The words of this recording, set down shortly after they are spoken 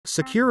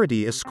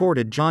Security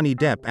escorted Johnny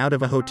Depp out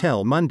of a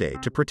hotel Monday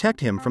to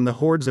protect him from the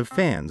hordes of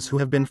fans who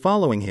have been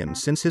following him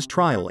since his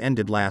trial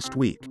ended last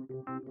week.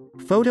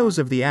 Photos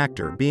of the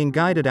actor being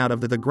guided out of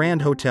the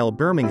Grand Hotel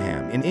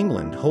Birmingham in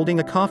England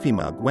holding a coffee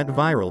mug went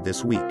viral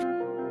this week.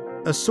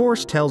 A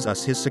source tells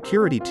us his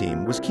security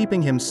team was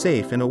keeping him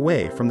safe and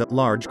away from the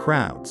large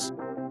crowds.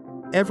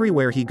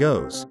 Everywhere he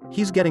goes,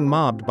 he's getting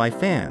mobbed by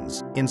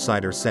fans,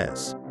 insider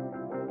says.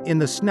 In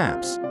the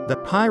snaps,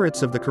 the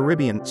Pirates of the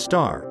Caribbean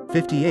star,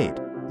 58,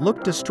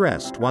 looked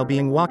distressed while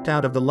being walked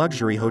out of the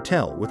luxury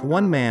hotel with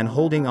one man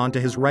holding onto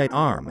his right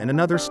arm and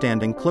another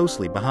standing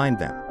closely behind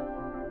them.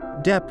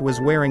 Depp was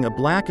wearing a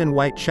black and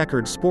white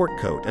checkered sport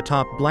coat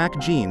atop black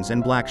jeans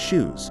and black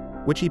shoes,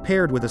 which he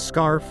paired with a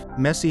scarf,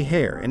 messy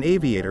hair and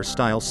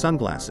aviator-style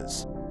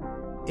sunglasses.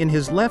 In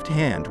his left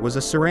hand was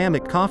a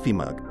ceramic coffee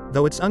mug,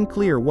 though it's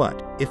unclear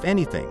what, if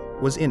anything,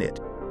 was in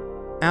it.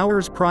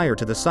 Hours prior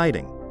to the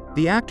sighting,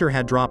 the actor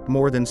had dropped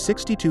more than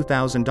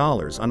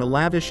 $62,000 on a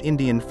lavish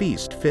Indian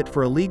feast fit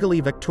for a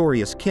legally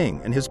victorious king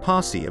and his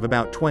posse of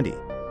about 20.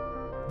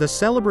 The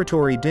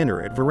celebratory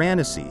dinner at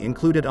Varanasi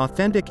included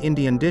authentic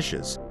Indian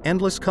dishes,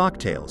 endless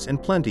cocktails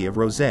and plenty of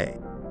rosé.